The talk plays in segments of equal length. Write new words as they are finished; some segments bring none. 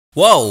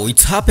Wow,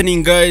 it's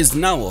happening, guys.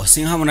 Now,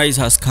 Harmonize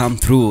has come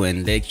through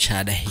and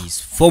lectured his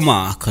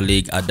former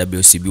colleague at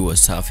WCB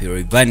Wasafi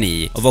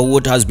Rayvanny over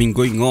what has been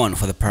going on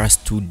for the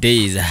past 2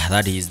 days.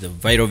 That is the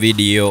viral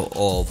video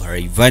of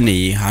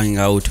Rayvanny hanging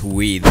out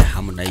with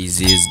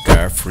Harmonize's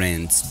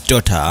girlfriend's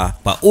daughter,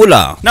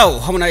 Paula. Now,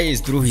 Harmonize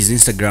through his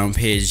Instagram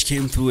page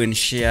came through and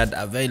shared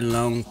a very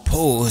long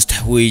post,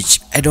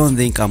 which I don't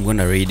think I'm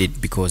gonna read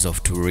it because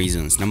of two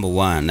reasons. Number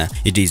one,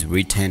 it is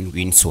written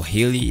in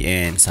Swahili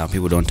and some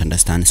people don't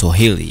understand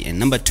Swahili, and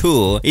number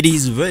two, it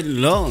is very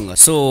long,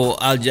 so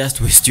I'll just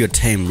waste your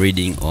time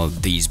reading all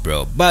these,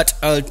 bro. But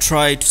I'll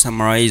try to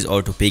summarize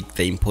or to pick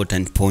the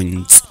important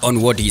points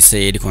on what he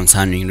said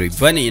concerning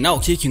Rayvanny. Now,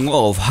 kicking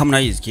off,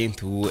 Harmonize came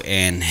through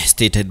and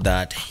stated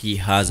that he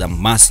has a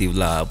massive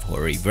love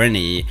for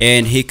Rayvanny,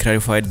 and he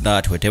clarified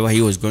that whatever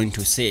he was going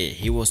to say,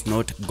 he was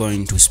not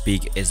going to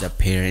speak as a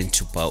parent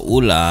to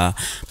Paula,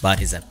 but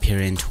as a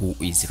parent who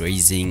is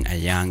raising a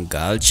young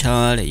girl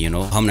child. You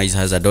know, Harmonize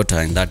has a daughter,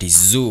 and that is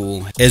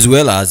Zoo, as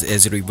well as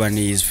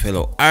Rayvanny's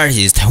fellow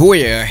artist,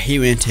 where he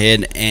went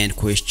ahead and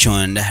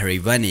questioned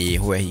Rayvanny,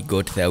 where he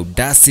got the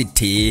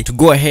audacity to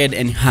go ahead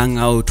and hang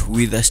out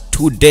with a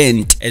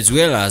student, as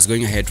well as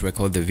going ahead to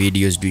record the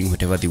videos, doing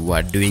whatever they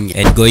were doing,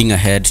 and going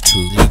ahead to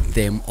leak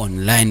them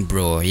online,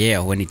 bro. Yeah,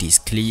 when it is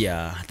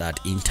clear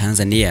that in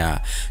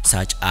Tanzania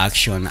such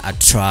action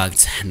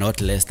attracts not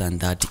less than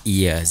 30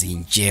 years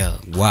in jail.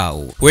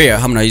 Wow. Where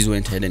Harmonize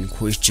went ahead and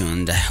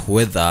questioned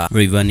whether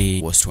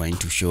Rayvanny was trying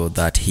to show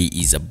that he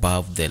is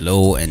above the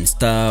law and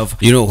stuff,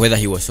 you know, whether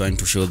he was trying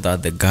to show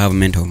that the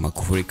government of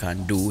Makufuri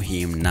can do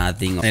him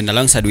nothing. And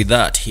alongside with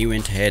that, he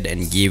went ahead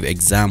and gave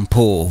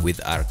example with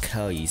R.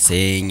 Kelly,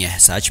 saying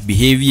such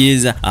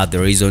behaviors are the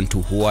reason to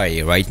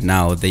why right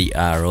now they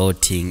are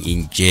rotting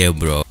in jail,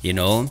 bro. You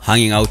know,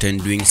 hanging out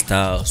and doing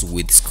stuff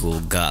with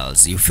school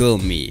girls, you feel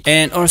me?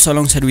 And also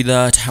alongside with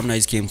that,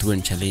 Harmonize came through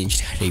and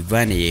challenged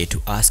Rayvanny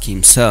to ask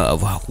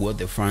himself what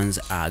the fans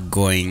are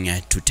going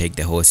to take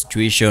the whole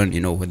situation,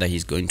 you know, whether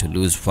he's going to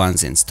lose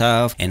fans and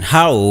stuff, and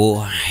how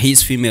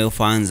his female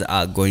fans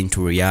are going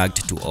to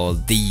react to all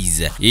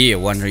these. Yeah,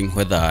 wondering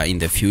whether in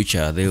the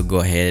future they'll go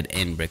ahead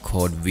and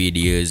record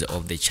videos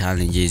of the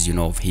challenges, you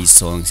know, of his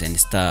songs and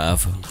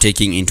stuff,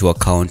 taking into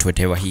account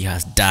whatever he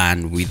has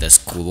done with the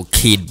school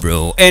kid,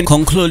 bro. And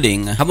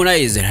concluding,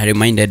 Harmonize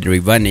reminded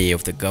Rayvanny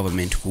of the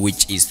government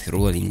which is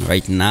ruling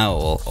right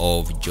now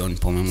of John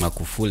Pombe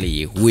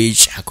Magufuli,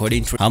 which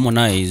according to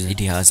Harmonize, it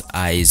has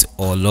eyes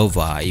all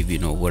over, if you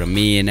know what I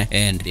mean,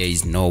 and there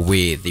is no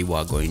way they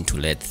were going to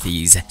let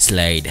these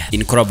slide.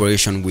 In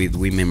collaboration with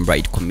women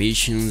rights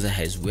commissions,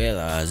 as well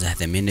as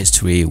the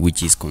ministry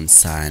which is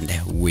concerned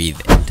with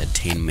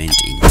entertainment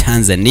in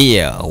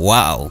Tanzania.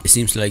 Wow, it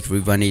seems like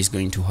Rayvanny is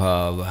going to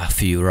have a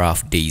few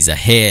rough days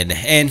ahead.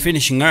 And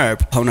finishing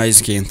up,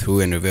 Harmonize came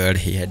through and revealed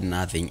he had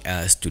nothing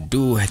else to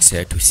do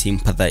except to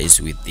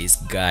sympathize with this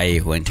guy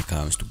when it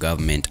comes to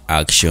government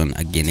action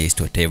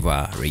against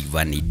whatever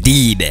Rayvanny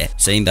did,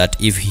 saying that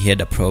if he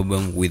had a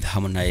problem with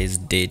Harmonize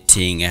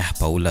dating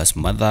Paula's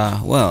mother,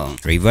 well,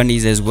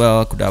 Rayvanny as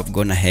well could have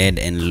gone ahead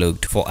and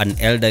looked for an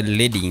elderly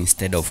lady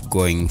instead of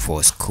going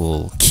for a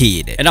school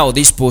kid. And now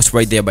this post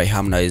right there by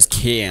Harmonize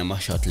came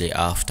shortly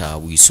after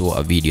we saw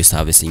a video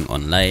surfacing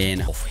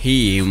online of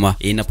him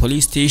in a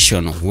police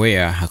station,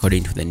 where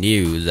according to the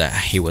news,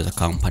 he was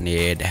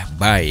accompanied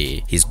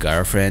by his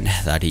girlfriend,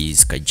 that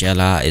is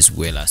Kajala, as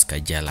well as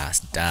Kajala's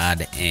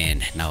dad,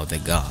 and now the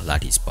girl,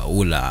 that is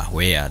Paula,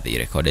 where they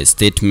recorded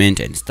statement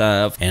and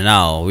stuff. And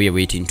now we are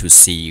waiting to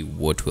see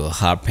what will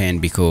happen,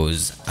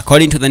 because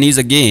according to the news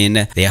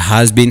again, there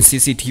has been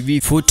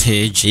CCTV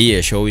footage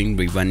here showing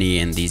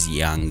Rayvanny and this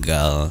young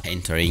girl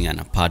entering an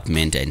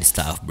apartment and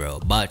stuff, bro.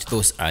 But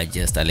those are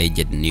just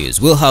alleged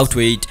news. We'll have to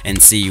wait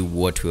and see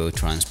what will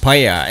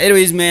transpire.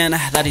 Anyways, man,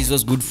 that is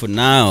what's good for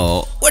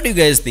now. What do you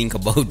guys think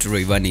about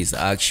Rayvanny's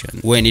action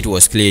when it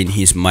was clear in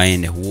his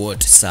mind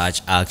what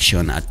such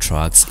action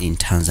attracts in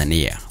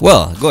Tanzania?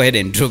 Well, go ahead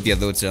and drop your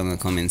thoughts down in the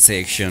comment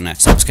section.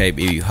 Subscribe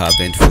if you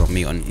haven't. Follow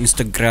me on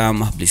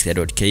Instagram,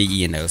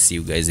 bliska.ke, and I'll see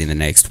you guys in the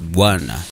next one.